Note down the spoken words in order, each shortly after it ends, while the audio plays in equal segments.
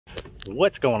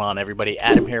What's going on, everybody?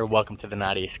 Adam here. Welcome to the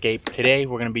NAUTIESCAPE. Today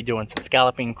we're going to be doing some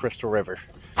scalloping Crystal River.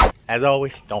 As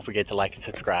always, don't forget to like and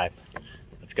subscribe.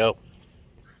 Let's go.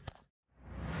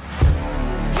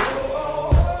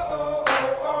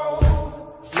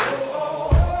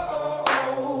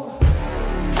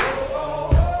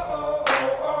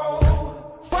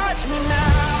 Watch me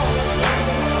now,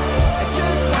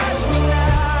 just watch me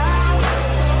now.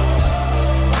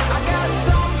 I got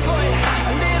something for you,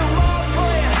 a little more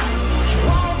for you. You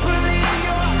won't believe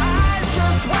your eyes,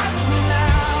 just watch me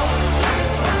now,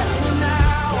 just watch me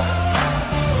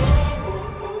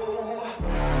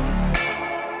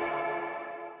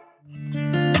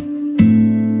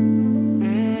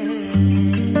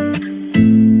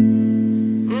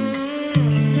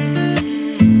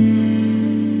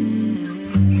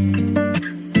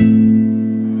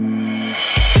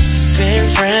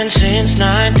since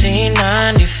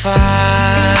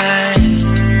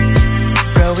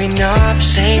 1995. Growing up,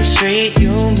 same street,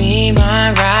 you, me,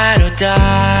 my ride or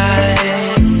die.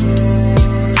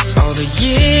 All the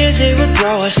years it would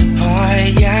grow us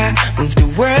apart, yeah. Moved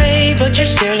away, but you're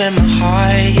still in my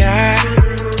heart, yeah.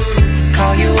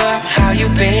 Call you up, how you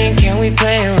been? Can we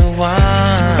play a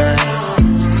rewind?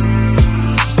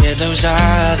 Yeah, those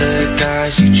other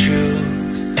guys you choose,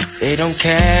 they don't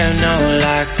care, no,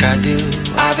 like I do.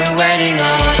 I've been waiting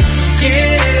on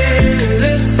you.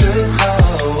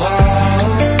 Oh, oh.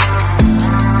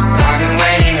 I've been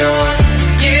waiting on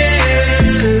you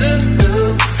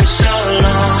for so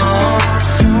long,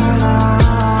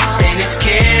 and it's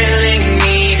killing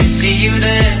me to see you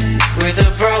there with a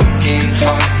broken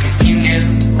heart. If you knew,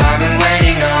 I've been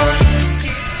waiting on.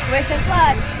 Wish us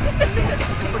luck.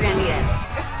 We're gonna need it.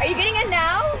 Are you getting it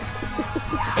now?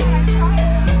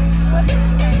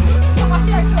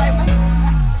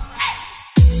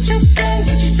 Just say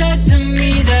what you said to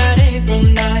me that April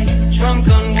night, drunk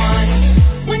on